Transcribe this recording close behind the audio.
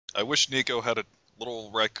I wish Nico had a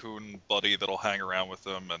little raccoon buddy that'll hang around with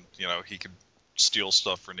him, and you know he could steal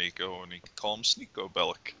stuff for Nico, and he could call him Sneeko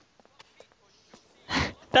Bellic.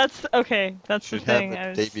 That's okay. That's Should the thing.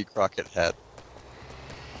 have a Davy Crockett hat.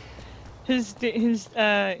 He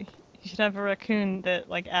should have a raccoon that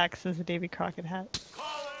like acts as a Davy Crockett hat.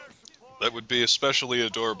 That would be especially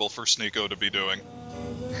adorable for Sneeko to be doing.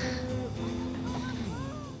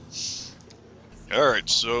 Alright,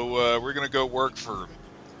 so we're gonna go work for...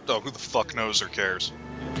 Oh, who the fuck knows or cares?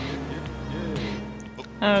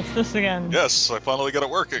 Oh, it's this again. Yes, I finally got it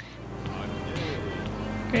working.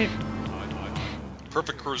 Great.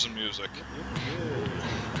 Perfect cruising music.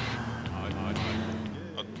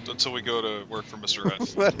 Until we go to work for Mr.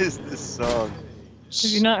 F. What is this song?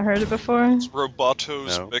 Have you not heard it before? It's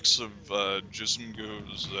Roboto's No. mix of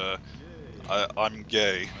Jismgo's I'm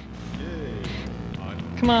Gay.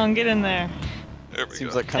 Come on, get in there. There we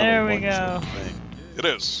Seems go. like kind There of a we one-shot go. thing. It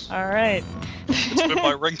is. Alright. It's been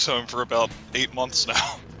my ringtone for about 8 months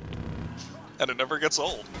now. And it never gets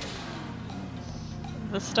old.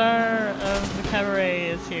 The star of the cabaret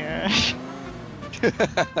is here.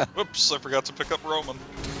 Whoops, I forgot to pick up Roman.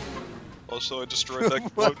 Also, I destroyed that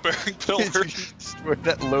What? load-bearing pillar. You destroyed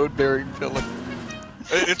that load-bearing pillar.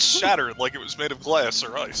 It's shattered like it was made of glass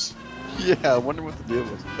or ice. Yeah, I wonder what the deal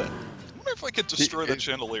was with that. I wonder if I could destroy that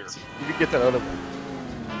chandelier. You could get that other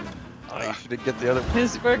one. You should get the other one.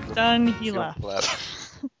 His work done, he left.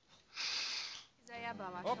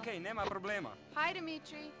 Okay, nema problema. Hi,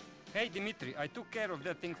 Dimitri. Hey, Dimitri, I took care of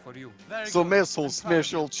that thing for you. Very So good. mess will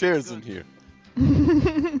smash old chairs in here.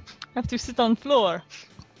 Have to sit on floor.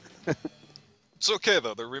 It's okay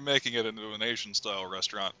though, they're remaking it into an Asian-style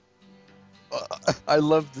restaurant. I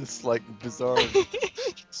love this, like, bizarre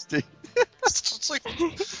state. It's like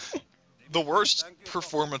the worst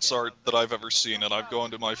performance art that I've ever seen, and I've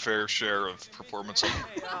gone to my fair share of performance art.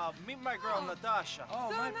 Hey, meet my girl Natasha. Oh,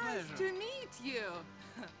 So my nice pleasure. to meet you.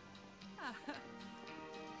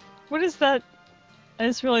 What is that? I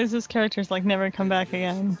just realized this character's like never come back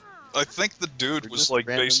again. I think the dude They're was just like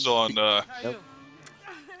random based on Nope.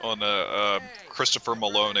 Christopher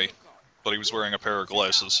Maloney, but he was wearing a pair of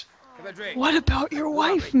glasses. Have a drink. What about your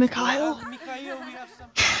wife, Mikhail? Mikhail, we have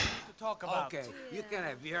something to talk about. Okay, you can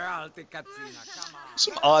have your alte Katsina, come on.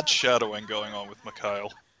 Some odd shadowing going on with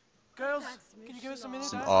Mikhail. Girls, can you give us a minute?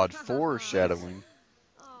 Some odd foreshadowing.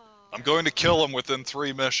 I'm going to kill him within 3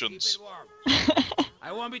 Keep missions. it warm.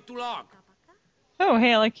 I won't be too long. Oh,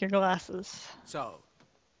 hey, I like your glasses. So,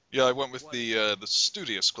 Yeah, I went with the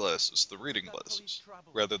studious glasses, the reading glasses,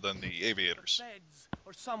 rather than the aviators. Feds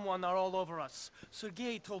or someone are all over us.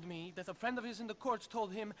 Sergei told me that a friend of his in the courts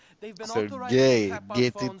told him they've been authorized Sergei, to tap our get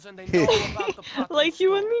it. phones and they know about the plot. Like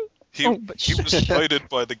you and me? He, Oh, but he was invited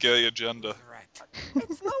by the gay agenda. threat.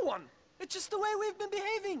 It's no one. It's just the way we've been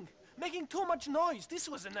behaving. Making too much noise. This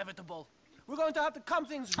was inevitable. We're going to have to calm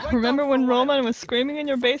things right Remember down when for a while. Roman was screaming in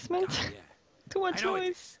your basement? Oh, yeah. Too much I know it.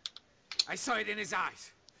 noise. I saw it in his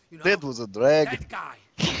eyes. You know, That was a drag. that guy.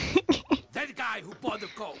 That guy who bought the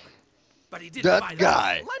coke. But he didn't That buy the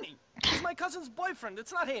guy. Lenny, he's my cousin's boyfriend.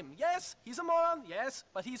 It's not him. Yes, he's a moron. Yes,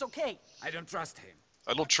 but he's okay. I don't trust him.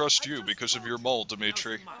 I don't trust you because of your mole,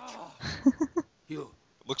 Dimitri. He knows too much. You,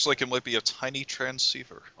 It looks like it might be a tiny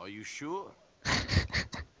transceiver. are you sure?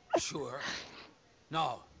 Sure.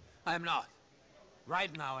 No, I'm not.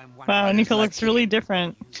 Right now I'm one. Wow, of Nico like looks really him.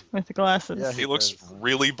 different with the glasses. Yeah, He looks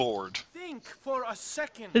really bored. Think for a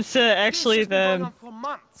second. It's actually This has been going the... on for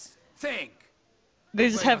months. Think. They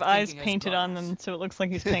just way have of eyes thinking has painted on gone. them, so it looks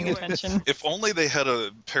like he's paying attention. If only they had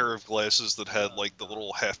a pair of glasses that had like the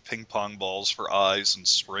little half ping pong balls for eyes and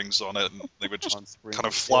springs on it, and they would just On springs, kind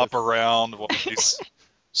of flop yes. around while he's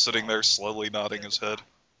sitting there slowly nodding his head.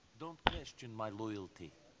 Don't question my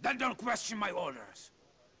loyalty. Then don't question my orders.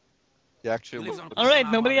 He actually He lives looks on- Alright,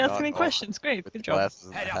 nobody Not asked any all. questions. Great, with good job. glasses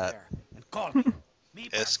and Head a up hat. there and call me. Me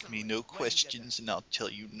Ask me personally, no when you get questions and I'll tell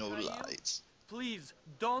you no lies. Please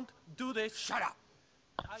don't do this. there. Shut up.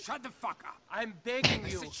 Shut the fuck up. I'm begging I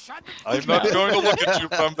you. said shut the I'm fuck not up. going to look at you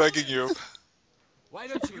if I'm begging you. Why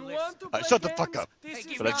don't you You listen? want to I play shut the fuck games? up. This Hey, is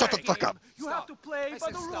give But I me not shut the a fuck game. up. You Stop. have to play I by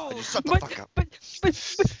said the stop. rules. Shut the But, fuck up.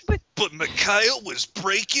 But Mikhail was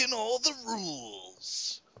breaking all the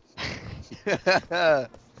rules.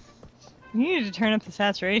 You need to turn up the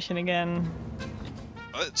saturation again.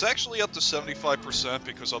 It's actually up to 75%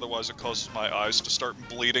 because otherwise it causes my eyes to start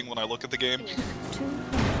bleeding when I look at the game.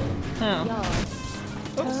 Oh.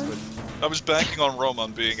 I was banking on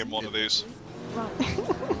Roman being in one of these. Film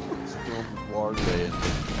noir day.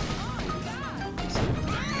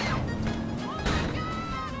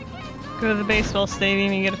 Go to the baseball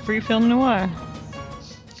stadium, you get a free film noir.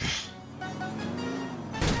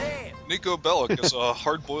 Hey, Nico Bellic is a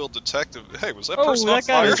hard-boiled detective. Hey, was that Oh, person on that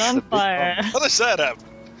guy fire? was on fire. How does that happen?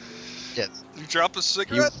 Yes. Did you drop a He was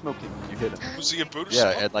cigarette? smoking. You hit him. Was he a Buddhist Yeah,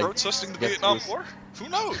 monk and, like, protesting the yes, he Vietnam was- War? Who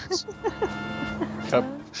knows? Cup.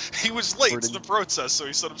 He was late to Burning. the protest, so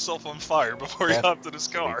he set himself on fire before he Yeah. hopped in his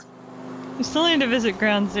car. We still need to visit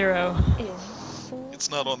Ground Zero. In 4 It's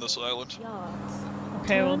not on this island. yards.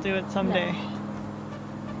 Okay, we'll do it someday.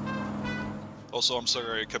 Also, I'm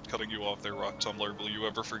sorry I kept cutting you off there, Rock Tumbler. Will you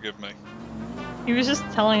ever forgive me? He was just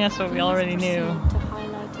telling us what we already knew. Proceed to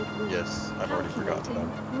highlighted route. Yes, I've already forgotten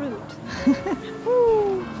about Calculating route.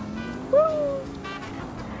 Woo! Woo!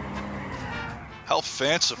 How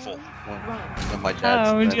fanciful. Right. And my dad's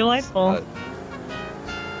Oh, friends, delightful.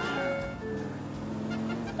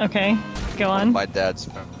 Okay, go on. My dad's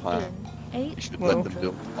plan. In You 8 should Whoa. let them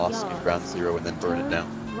build a mosque in Ground Zero and then burn it down.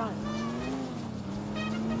 Right.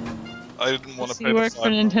 I didn't want to Does pay he the work for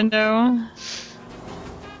 $5. Nintendo?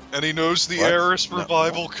 And he knows the What? Eris No.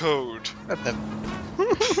 revival code.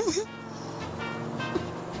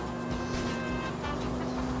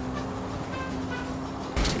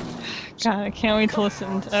 God, I can't wait to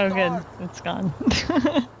listen to. Oh, good, it's gone.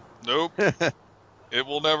 Nope. It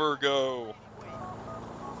will never go.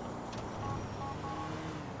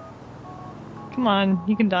 Come on,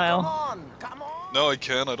 you can Come dial. on, come on. No, I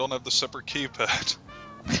can't. I don't have the separate keypad.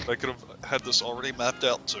 I could have had this already mapped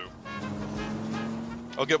out too.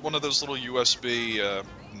 I'll get one of those little USB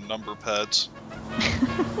number pads.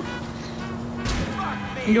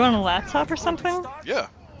 You on a laptop or something? Yeah,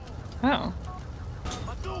 Oh.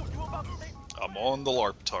 I'm on the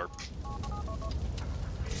LARP tarp.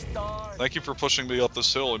 Thank you for pushing me up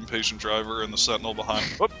this hill, impatient driver, and the sentinel behind.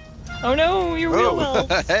 Whoop. Oh no, your wheel well.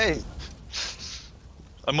 Hey!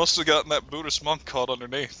 I must have gotten that Buddhist monk caught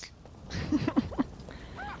underneath.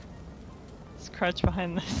 Let's crouch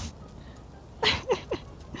behind this.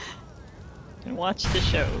 And watch the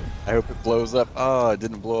show. I hope it blows up. Oh, it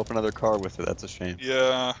didn't blow up another car with it. That's a shame.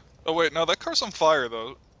 Yeah. Oh wait, no, that car's on fire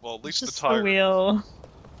though. Well, at least Just the tire. the wheel.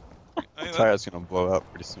 I mean, The tire's gonna blow up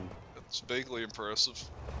pretty soon. that's vaguely impressive.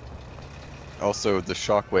 Also, the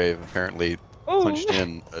shockwave apparently Oh, punched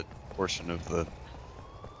in a portion of the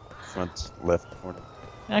front left corner.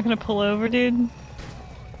 not gonna pull over, dude.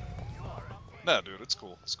 Nah, dude, it's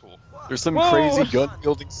cool. It's cool. There's some Whoa. crazy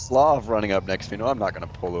gun-wielding Slav running up next to me. No, I'm not gonna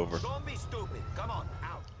pull over. Don't be stupid. Come on,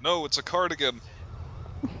 out. No, it's a cardigan.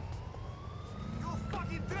 You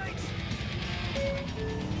fucking drakes. In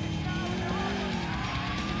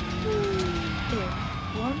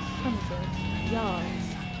 100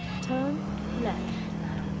 yards. Turn left.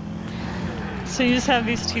 So you just have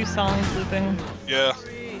these two songs looping. Yeah,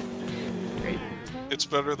 Great. it's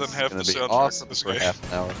better than half the It's gonna soundtrack be awesome of this for game.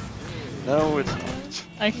 half an hour. No, it's not.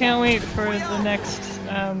 I can't wait for the next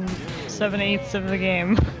 7/8 of the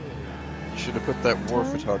game. You should have put that war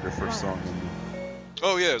photographer song in there.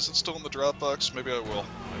 Oh yeah, is it still in the Dropbox? Maybe I will.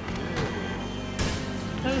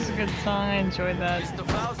 That was a good song. I enjoyed that. Mr.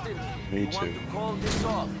 Faustin, Me you want too. to call this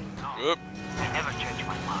off? Yep.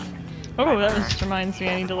 Oh, that just reminds me.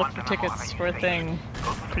 I need to look for tickets for a thing.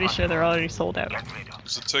 Pretty sure they're already sold out.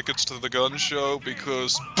 Is it tickets to the gun show?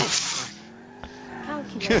 Because poof,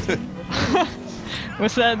 Calculating.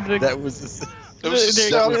 Was that the? That was it was a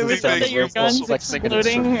there- that was sound the was that sound your of gun almost like singing a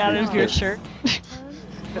exploding circle. out of your shirt? Turn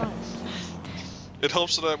right. it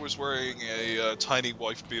helps that I was wearing a tiny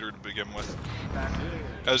wife beater to begin with,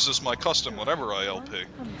 as is my custom whenever I LP.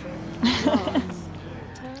 100 yards.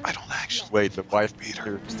 I don't actually. Wait, the wife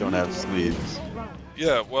beaters don't have sleeves. Right.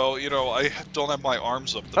 Yeah, well, you know, I don't have my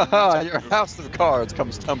arms up there. Haha, your house of cards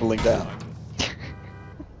comes tumbling down.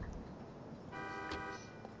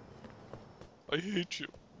 I hate you.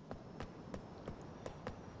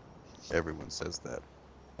 Everyone says that.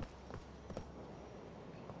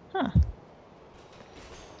 Huh.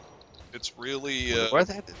 It's really Why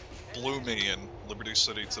that? gloomy in Liberty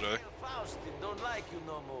City today. Faustin don't like you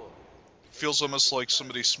no more. Feels almost like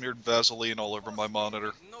somebody smeared Vaseline all over my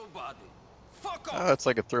monitor. Nobody. Fuck off. Oh, it's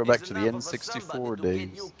like a throwback It's to the enough of a N64 somebody to get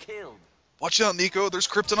days. you killed. Watch out, Nico, there's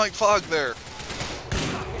kryptonite fog there.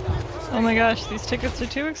 Oh my gosh, these tickets are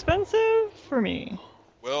too expensive for me.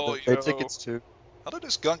 Well, you Pay know, tickets too. how did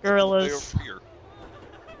this gun get all the way Gorillas. over here?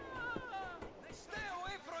 Stay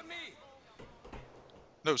away from me.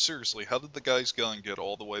 No, seriously, how did the guy's gun get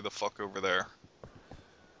all the way the fuck over there?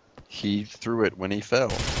 He threw it when he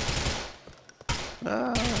fell.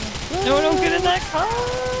 Ah. No, don't get in that car!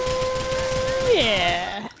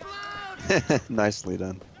 Yeah! Nicely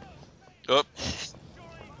done. Up.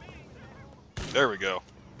 There we go.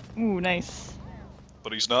 Ooh, nice.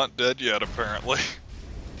 But he's not dead yet, apparently.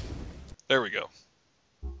 There we go.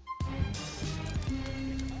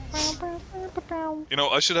 You know,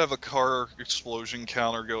 I should have a car explosion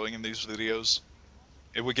counter going in these videos.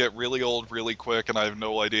 It would get really old really quick, and I have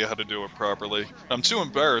no idea how to do it properly. I'm too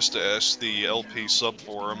embarrassed to ask the LP sub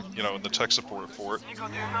forum, you know, and the tech support for it. Nico,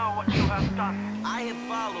 do you know what you have done? I have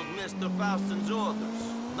followed Mr. Faustin's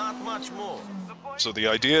orders. Not much more. So the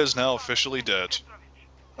idea is now officially dead.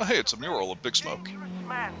 Oh hey, it's a mural of Big Smoke.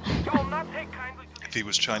 Man, you will not take kindly to If he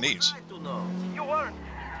was Chinese. I do know. You weren't.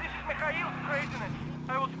 This is Mikhail's craziness.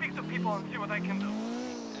 I will speak to people and see what I can do.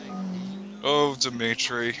 Oh,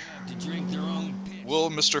 Dimitri. To drink their own piss. Will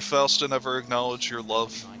Mr. Faustin ever acknowledge your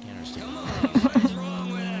love? I can't understand. What's wrong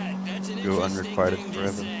with that? That's an Go interesting unrequited thing to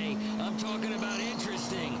forever. say. I'm talking about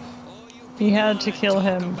interesting. All you He had to people kill talk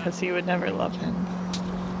him about- because he would never love him.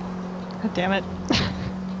 God damn it.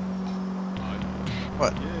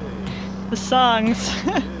 What? The songs.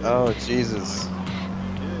 Oh, Jesus.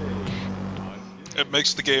 It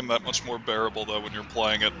makes the game that much more bearable, though, when you're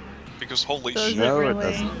playing it. Because holy Does shit. it No, it really?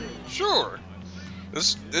 doesn't. Sure.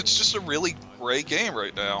 It's just a really great game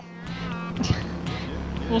right now.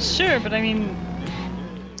 Well, sure, but I mean,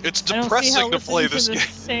 It's I don't see how depressing to play listening this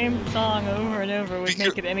to the game. same song over and over would Because-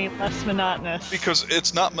 make it any less monotonous. Because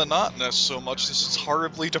it's not monotonous so much as it's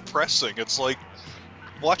horribly depressing. It's like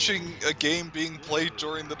watching a game being played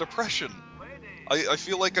during the Depression. I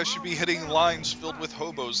feel like I should be hitting lines filled with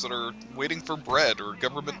hobos that are waiting for bread or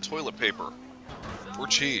government toilet paper. Or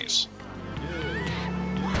cheese.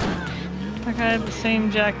 That guy had the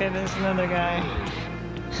same jacket as another guy.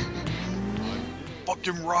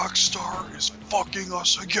 Fucking Rockstar is fucking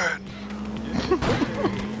us again.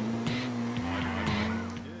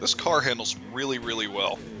 This car handles really, really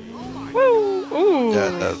well. Woo! Ooh!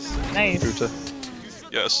 Yeah, it does. Nice.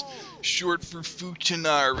 Futa. Yes. Short for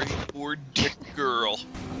Futanari, or Dick Girl.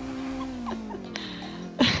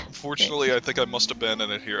 Unfortunately, I think I must abandon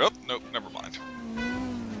it here. Oh, nope, never mind.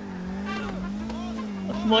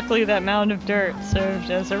 Luckily, that mound of dirt served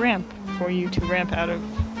as a ramp for you to ramp out of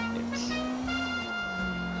it.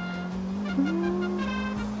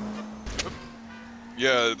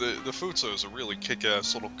 Yeah, the Fuso is a really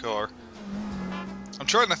kick-ass little car. I'm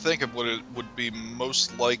trying to think of what it would be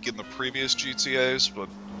most like in the previous GTAs, but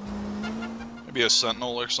maybe a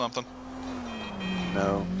Sentinel or something.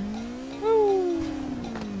 No.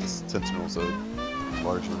 Sentinel's a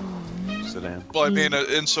larger sedan. Well, I mean,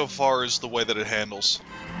 insofar as the way that it handles.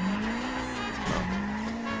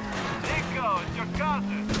 Nico, it's your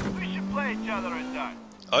cousin. We should play each other a time.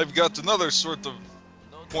 I've got another sort of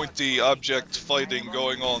pointy object fighting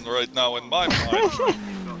going on right now in my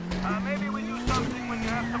mind. Maybe we do something when you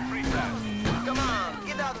have some free time. Come on,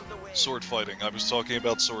 get out of the way. Sword fighting. I was talking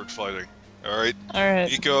about sword fighting. Alright? Alright.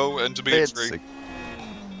 Nico and It's Dimitri.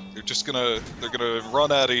 They're gonna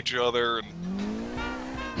run at each other and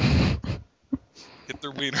hit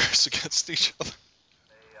their wieners against each other.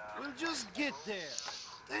 We'll just get there.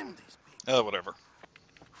 Damn these people. Whatever.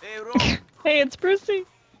 Hey, Ron, Hey, it's Brucey!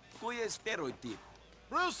 cuya stereotype?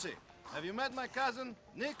 Brucey, have you met my cousin,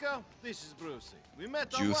 Nico? This is Brucey. We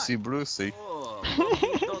met Juicy Brucey.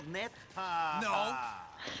 Oh, .net? No.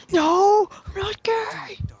 No! I'm not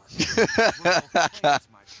gay!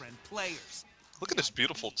 My friend, players. Look at his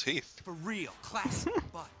beautiful teeth. For real, classic,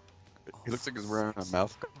 but He looks like he's wearing a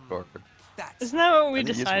mouth guard. that's Isn't that what we I think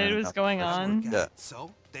he's decided wearing was a going mouth on? guard. Yeah.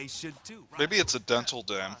 So they should too, right? Maybe it's a dental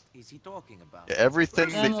dam. Is he talking about? Yeah, everything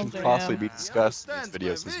that Donald can Trump. possibly be discussed in understands these my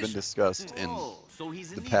videos has been vision. discussed in Oh, so he's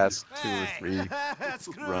the an past 2 or Hey, 3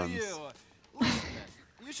 screw runs. you. Listen,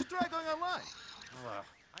 man, you should try going online. idiot.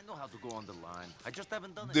 I know how to go on the line. I just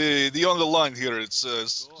haven't done it. The on the line here, it's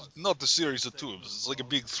not a series of tubes. It's like a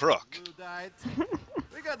big truck. Blue diet.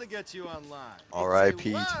 We gotta get you online.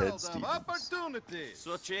 R.I.P. It's a Ted world of Stevens. opportunities.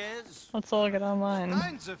 Such as? Let's all get online.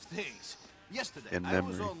 Kinds of things. Yesterday, In I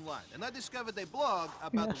was memory. online and I discovered a blog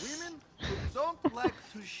about Yes. women who don't like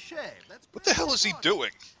to shave. That's What the hell is he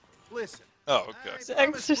doing? Listen. Oh, okay. I He's promised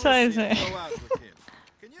exercising. Brucey to go out with him.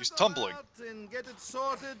 Can you He's go tumbling. out and get it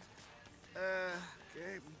sorted?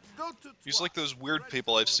 Okay. Go to He's like those weird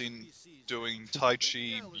people I've seen doing Tai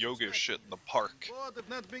Chi yoga shit in the park. Bored of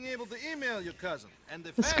not being able to email your cousin. And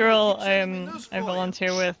the This family girl keeps sending me news I for you.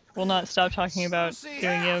 volunteer with will not stop talking about See,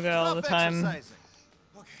 doing yoga all the stop time. exercising.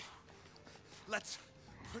 Okay, let's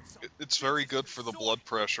put some It's very good for the blood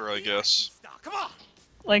pressure, I guess. stop. Come on.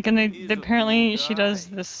 Like, and apparently she does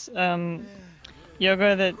this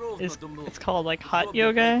yoga that is, it's called like hot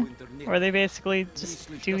yoga, where they basically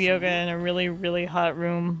just do yoga in a really, really hot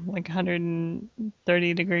room, like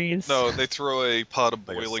 130 degrees. No, they throw a pot of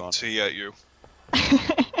Like a boiling sauna. tea at you.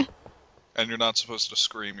 And you're not supposed to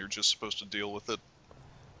scream, you're just supposed to deal with it.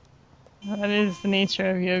 That is the nature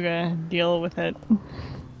of yoga. Deal with it.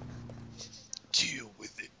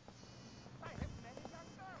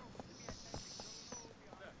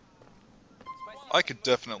 I could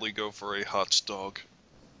definitely go for a hot dog.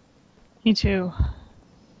 Me too.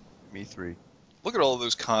 Me 3. Look at all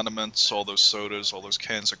those condiments, all those sodas, all those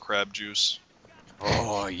cans of crab juice.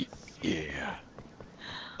 Oh, yeah.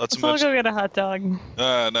 Let's Let's all mention. go get a hot dog.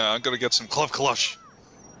 No, I'm gonna get some Club Clutch.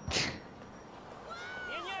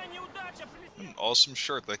 An awesome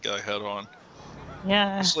shirt that guy had on.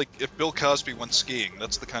 Yeah. It's like if Bill Cosby went skiing,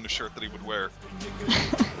 that's the kind of shirt that he would wear.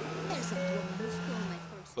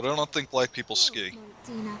 But I don't think black people ski,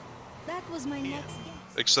 Tina, that was my next guess.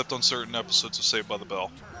 except on certain episodes of Saved by the Bell.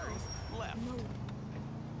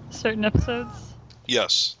 Certain episodes.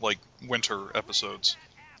 Yes, like winter episodes.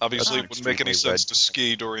 Obviously, it wouldn't make any Extremely sense to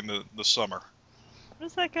ski during the summer. What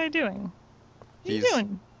is that guy doing? What are you He's-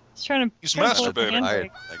 doing? He's trying to. He's trying to pull up the masturbating.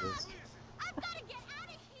 handbrake. I guess.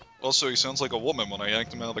 Also, he sounds like a woman when I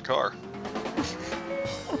yanked him out of the car.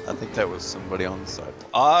 I think that was somebody on the sidewalk.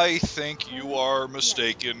 I think you are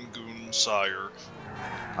mistaken, Goonsire.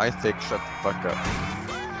 I think shut the fuck up.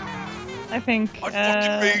 I think. I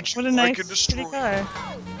fucking made you. What a I nice, can pretty destroy car.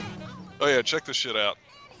 Oh yeah, check this shit out.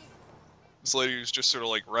 This lady who's just sort of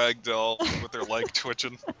like ragdoll with their leg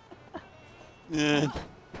twitching. Yeah.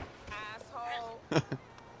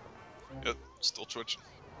 Yep, still twitching.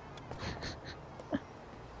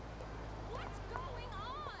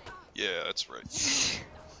 Yeah, that's right.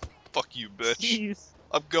 Fuck you, bitch. Jeez.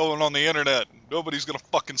 I'm going on the internet. Nobody's gonna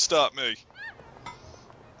fucking stop me.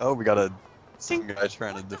 Oh, we got some guy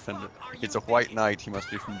trying to defend it. It's a white knight. He must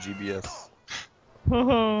be from GBS.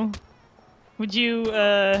 Whoa. Would you,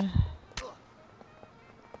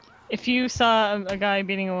 if you saw a guy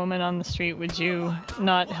beating a woman on the street, would you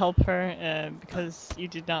not help her because you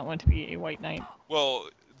did not want to be a white knight? Well,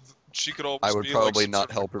 she could always I would be probably like some not sort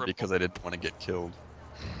of help her cripple. because I didn't want to get killed.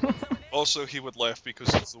 Also, he would laugh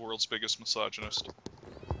because he's the world's biggest misogynist.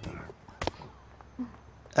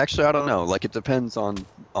 Actually, I don't know. Like, it depends on the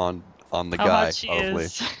How guy, hot she probably.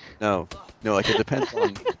 is. No, like it depends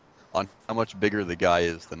on how much bigger the guy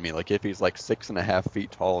is than me. Like, if he's like 6.5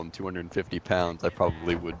 feet tall and 250 pounds, I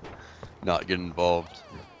probably would not get involved.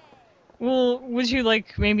 Well, would you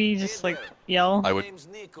like maybe just like yell? I would,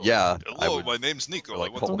 yeah. I Hello, would, my name's Nico. like,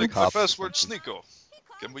 I want to call the make my cops or password something. Sneeko.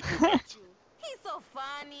 Can we do that? He's so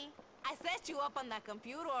funny. I set you up on that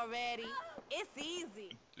computer already. It's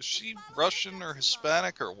easy. Is she Russian or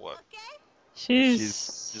Hispanic or what?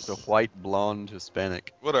 she's just a white blonde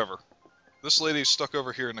Hispanic. Whatever. This lady's stuck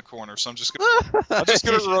over here in the corner, so I'm just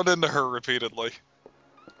gonna run into her repeatedly.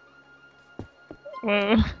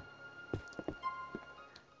 Whoa.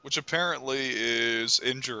 Which apparently is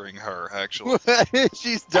injuring her, actually.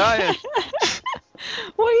 She's dying.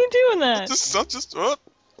 Why are you doing that? Oh.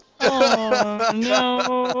 Oh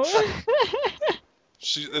no.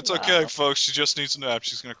 It's okay, folks. She just needs a nap.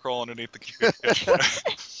 She's gonna crawl underneath the computer.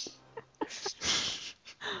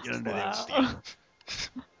 Get under there, Wow.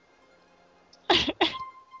 Steve.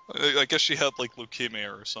 I guess she had like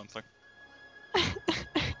leukemia or something.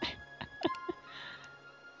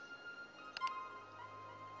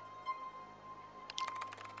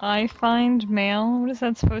 I find mail. What is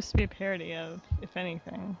that supposed to be a parody of, if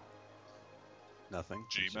anything? Nothing.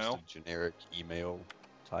 It's Gmail? just a generic email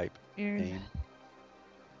type Weird. name.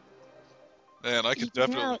 Man, I could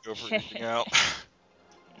definitely go for eating out.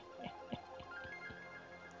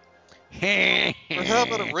 Or how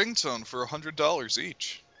about a ringtone for $100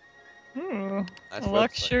 each? Ooh, Nice website.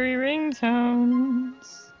 luxury ringtones.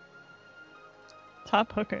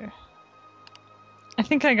 Top hooker. I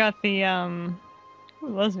think I got the ooh,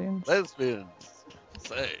 lesbians. Lesbians.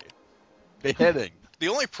 Say. Beheading. The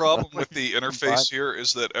only problem with the interface here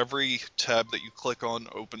is that every tab that you click on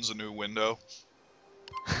opens a new window.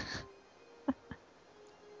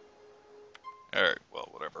 Alright, well,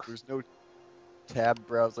 whatever. There's no tab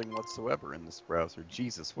browsing whatsoever in this browser.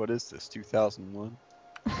 Jesus, what is this? 2001?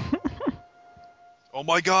 Oh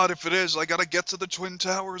my god, if it is, I gotta get to the Twin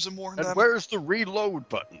Towers and warn And them. where's the reload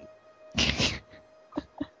button?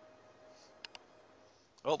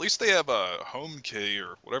 Well, at least they have a home key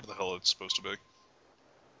or whatever the hell it's supposed to be.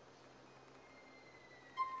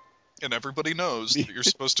 And everybody knows that you're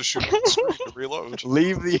supposed to shoot on the screen to reload.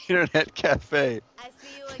 Leave the internet cafe. I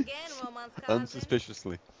see you again, Roman's cousin.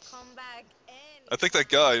 Unsuspiciously. Come back I think that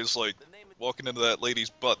guy is like walking into that lady's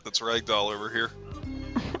butt that's ragdoll over here.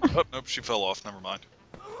 Oh, nope, she fell off. Never mind.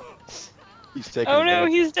 He's taking Oh no,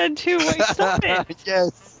 advantage. he's dead too. Wait, stop it.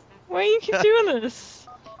 Yes. Why you keep doing this?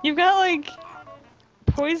 You've got like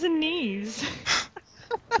poison knees.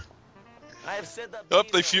 I have said that. Oh,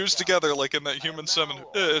 they fused together like in that human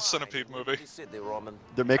centipede movie.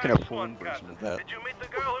 They're making a porn version of that Did you meet the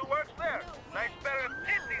girl who works there? Nice pair of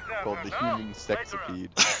titties on called her, the no? human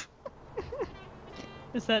sexipede.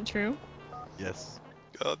 Is that true? Yes.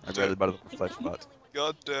 God I read damn, about it on Fleshbot.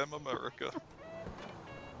 goddamn America.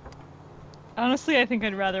 Honestly, I think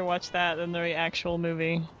I'd rather watch that than the actual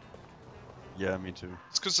movie. Yeah, me too.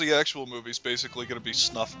 It's because the actual movie's basically gonna be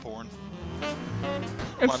snuff porn.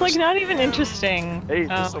 It's Minus- like not even interesting. Hey,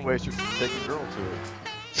 this way should take a girl to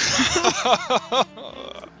it.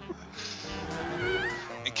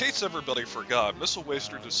 In case everybody forgot, Missile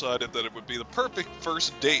Waster decided that it would be the perfect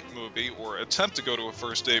first date movie, or attempt to go to a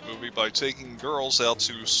first date movie, by taking girls out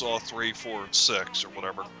to Saw 3, 4, and 6, or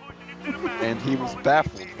whatever. And he was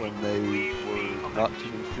baffled when they were not too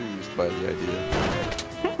enthused by the idea.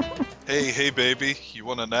 Hey baby, you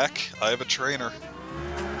want a neck? I have a trainer.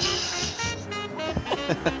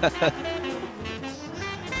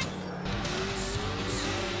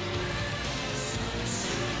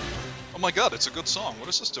 Oh my god, it's a good song. What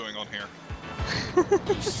is this doing on here?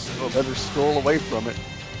 Well, better scroll away from it.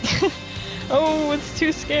 Oh, it's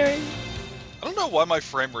too scary. I don't know why my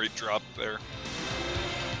frame rate dropped there.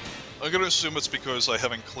 I'm gonna assume it's because I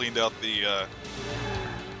haven't cleaned out the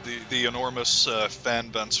enormous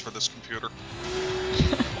fan vents for this computer. Did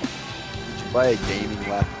you buy a gaming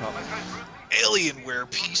laptop? Alienware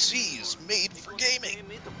PCs made for gaming.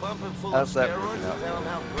 How's that working out?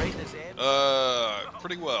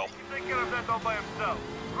 Pretty well. Take care of that all by himself.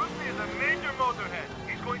 Brucey is a major motorhead.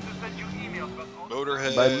 He's going to send you emails about all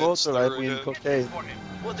Motorhead. By motor, I mean steroid. cocaine. for him.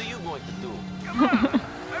 What are you going to do? Come on!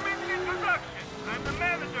 I made the introduction. I'm the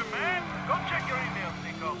manager, man. Go check your emails,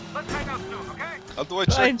 Nico. Let's hang out soon, okay? How do I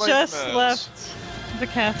check I my just emails? left the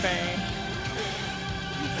cafe.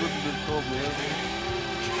 You couldn't have told me earlier.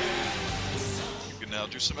 You can now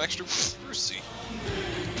do some extra with Brucey.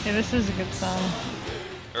 Yeah, this is a good song.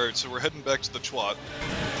 Alright, so we're heading back to the Twat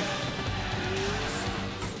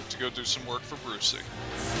to go do some work for Brucey.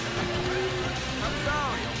 I'm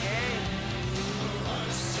sorry, okay?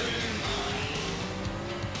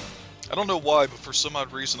 I don't know why, but for some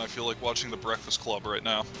odd reason I feel like watching The Breakfast Club right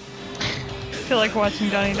now. I feel like watching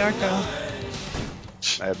Donnie Darko.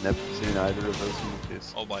 I have never seen either of those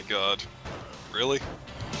movies. Oh my god. Really?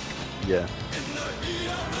 Yeah.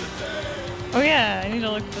 Oh yeah, I need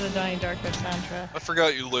to look for the Donnie Darko soundtrack. I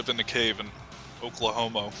forgot you live in a cave in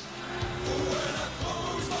Oklahoma.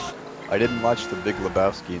 I didn't watch The Big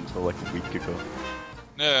Lebowski until like a week ago.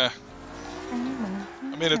 Yeah.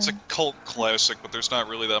 I mean, it's a cult classic, but there's not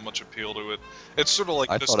really that much appeal to it. It's sort of like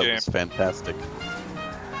I this thought game. it was fantastic.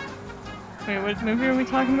 Wait, what movie are we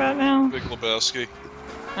talking about now? Big Lebowski.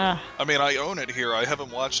 Ah, I mean, I own it here. I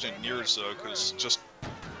haven't watched it in years, though, because just...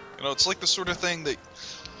 You know, it's like the sort of thing that...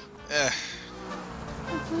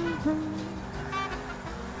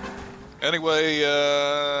 Anyway,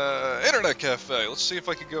 Internet Cafe. Let's see if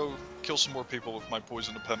I can go kill some more people with my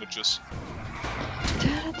poison appendages.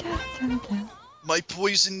 My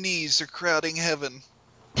poison knees are crowding heaven.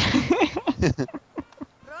 Roman's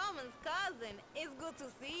cousin, it's good to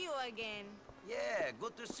see you again. Yeah,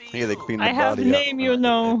 good to see Hey, they you. cleaned the I have the body up name when you I did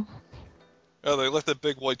know. Oh, they left that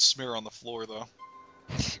big white smear on the floor, though.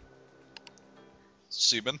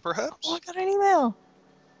 Semen, perhaps? Oh, I got an email.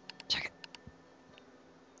 Check it.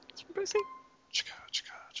 It's from Brucey. Chicka,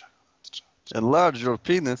 chicka, chicka. it. Enlarge your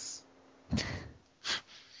penis.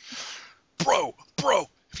 Bro,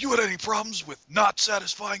 if you had any problems with not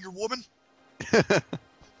satisfying your woman,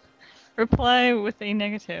 Reply with a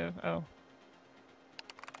negative. Oh.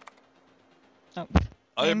 Oh.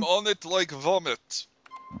 I'm Name? on it like vomit.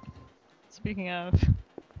 Speaking of.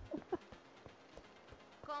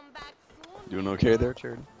 Come back soon. Doing okay there,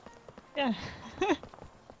 Charity? Yeah.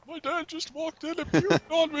 My dad just walked in and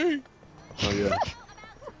puked on me. Oh yeah.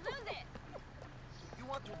 You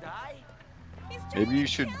want to die? Maybe you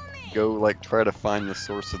should go like try to find the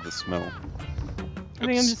source of the smell. I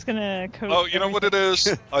think I'm just gonna coat. Oh, you know what it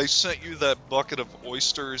everything. is? I sent you that bucket of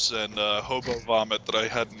oysters and hobo vomit that I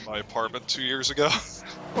had in my apartment 2 years ago.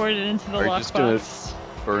 Poured it into the Are you just gonna lockbox.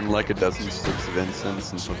 burn like a dozen sticks of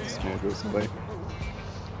incense until the smell goes away?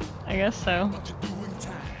 I guess so.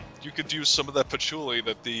 You could use some of that patchouli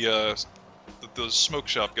that the smoke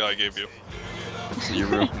shop guy gave you. So your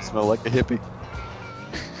room can smell like a hippie.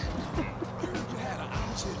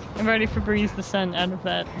 I've already Febrezed the scent out of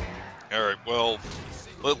that. Alright, well,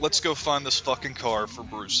 let's go find this fucking car for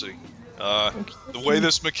Brucey. The way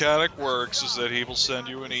this mechanic works is that he will send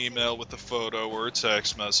you an email with a photo or a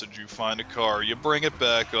text message. You find a car, you bring it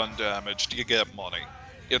back undamaged, you get money.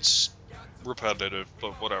 It's repetitive,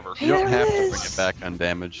 but whatever. You don't have to bring it back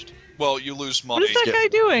undamaged. Well, you lose What money. is that guy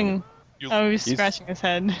doing? You- Oh, he's He's- scratching his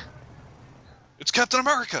head. It's Captain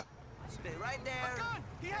America! Stay right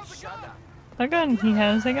there. Shut up. A gun. He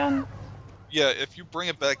has a gun. Yeah, if you bring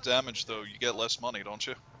it back damaged, though, you get less money, don't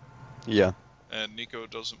you? Yeah. And Nico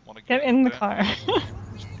doesn't want to Get in the car.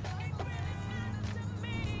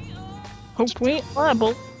 Hope we ain't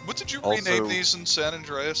liable. What did you Also- rename these in San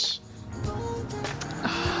Andreas?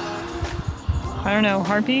 I don't know,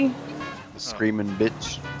 Harpy? The screaming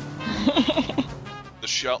bitch. The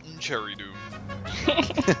Shoutin' Cherry Doom.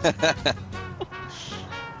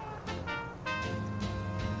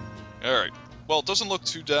 Alright. Well, it doesn't look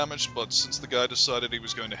too damaged, but since the guy decided he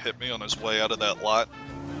was going to hit me on his way out of that lot,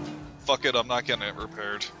 fuck it, I'm not getting it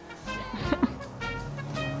repaired.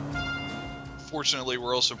 Fortunately,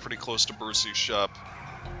 we're also pretty close to Brucey's shop.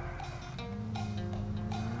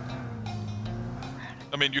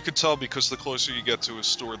 I mean, you could tell because the closer you get to his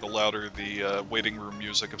store, the louder the waiting room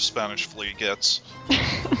music of Spanish Flea gets.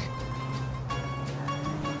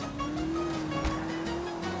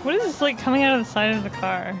 What is this, like, coming out of the side of the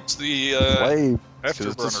car? It's the Wait, it's a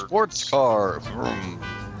afterburner. sports car. Vroom.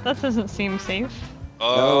 That doesn't seem safe.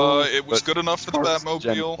 No, It was but good enough for the cars Batmobile.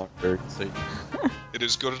 generally are very safe. It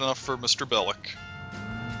is good enough for Mr. Bellic.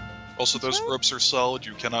 Also, those ropes are solid.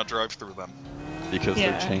 You cannot drive through them. Because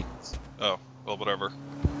Yeah. they're chains. Oh, well, whatever.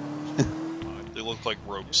 They look like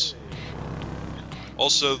ropes.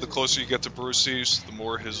 Also, the closer you get to Brucey's, the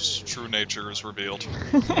more his true nature is revealed.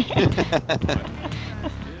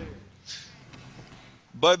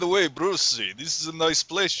 By the way, Brucey, this is a nice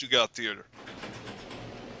place you got here.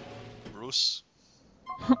 Bruce?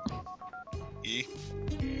 E?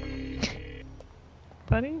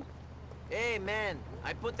 Buddy? Hey, man,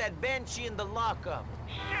 I put that Banshee in the lockup.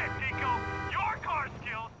 Shit, Nico! Your car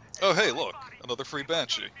skills! Oh, hey, look. Another free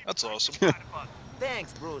Banshee. That's awesome.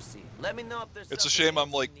 Thanks, Brucey. Let me know if there's It's a something shame I'm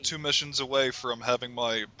else like you need. 2 missions away from having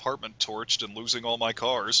my apartment torched and losing all my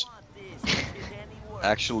cars.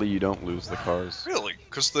 Actually, you don't lose the cars. Really?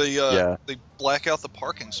 Because they, Yeah. they black out the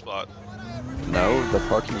parking spot. No, the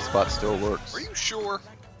parking spot still works. Are you sure?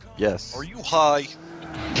 Yes. Are you high?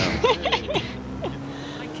 I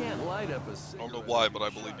can't light up a cigarette. I don't know why, but I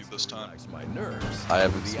believe you this time. My nerves. I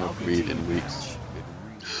haven't smoked weed in weeks.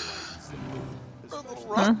 Our little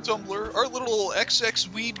rock tumbler, our little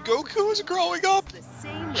XX weed Goku is growing up. The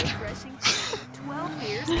same refreshing flavor, 12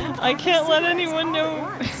 beers and I can't let cigarettes anyone all know.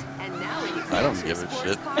 at once. And now you I don't can give a sports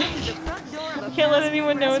shit. car to the front door of a I can't let fast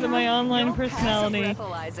anyone food know that my restaurant. online No passive personality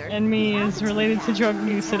breathalyzer. and me is related to drug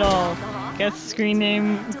use at all. Gets screen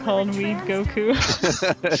name called Weed Goku.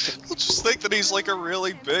 Let's just think that he's like a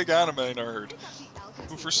really big anime nerd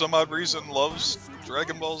who for some odd reason loves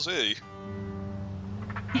Dragon Ball Z.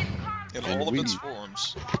 In all of its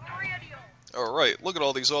forms. Alright, look at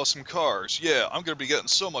all these awesome cars. Yeah, I'm gonna be getting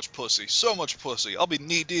so much pussy. So much pussy. I'll be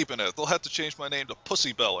knee deep in it. They'll have to change my name to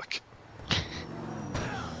Pussy Bellic.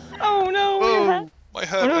 Oh no, your hat. My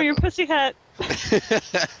hat Oh no, and, your pussy hat.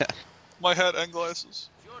 my hat and glasses.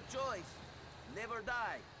 Your choice. Never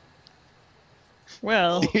die.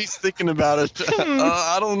 Well, He's thinking about it.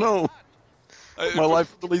 I don't know. My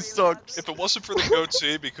life really sucks. If it wasn't for the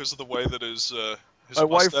goatee because of the way that his My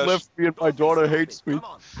wife mustache, left me and my daughter hates me.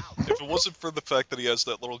 if it wasn't for the fact that he has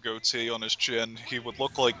that little goatee on his chin, he would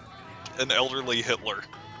look like an elderly Hitler.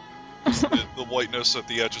 The whiteness at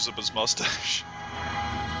the edges of his mustache.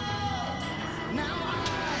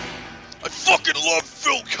 I fucking love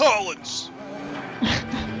Phil Collins!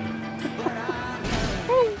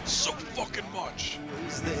 So fucking much.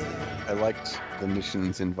 I liked the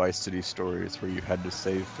missions in Vice City Stories where you had to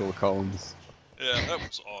save Phil Collins. Yeah, that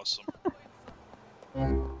was awesome.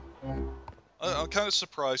 I'm kind of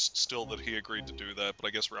surprised still that he agreed to do that, but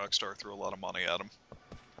I guess Rockstar threw a lot of money at him.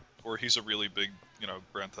 Or he's a really big,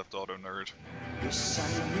 Grand Theft Auto nerd.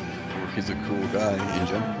 Or he's a cool guy in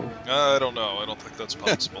general. I don't know. I don't think that's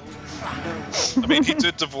possible. I mean, he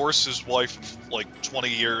did divorce his wife of like 20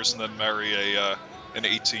 years and then marry an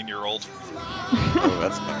 18-year-old. Oh,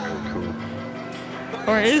 that's not very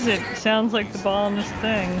cool. or is it? Sounds like the bomb-est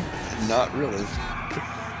thing. Not really.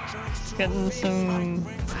 It's getting some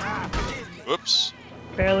Whoops.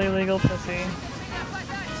 barely legal pussy.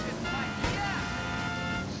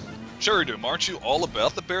 Cherry Doom, aren't you all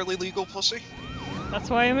about the barely legal pussy? That's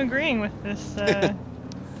why I'm agreeing with this,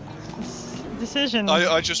 this decision.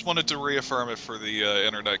 I just wanted to reaffirm it for the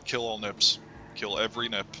internet. Kill all nips. Kill every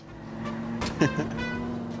nip.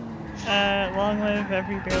 Long live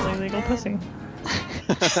every barely legal pussy.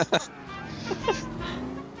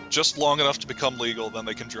 Just long enough to become legal, then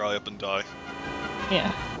they can dry up and die.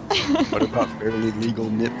 Yeah. What about barely legal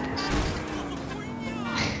nip?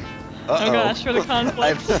 Oh gosh, what a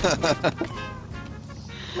conflict. I've-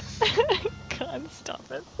 God,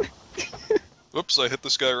 stop it. Whoops, I hit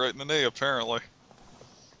this guy right in the knee, apparently.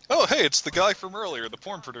 Oh, hey, it's the guy from earlier, the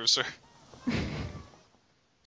porn producer.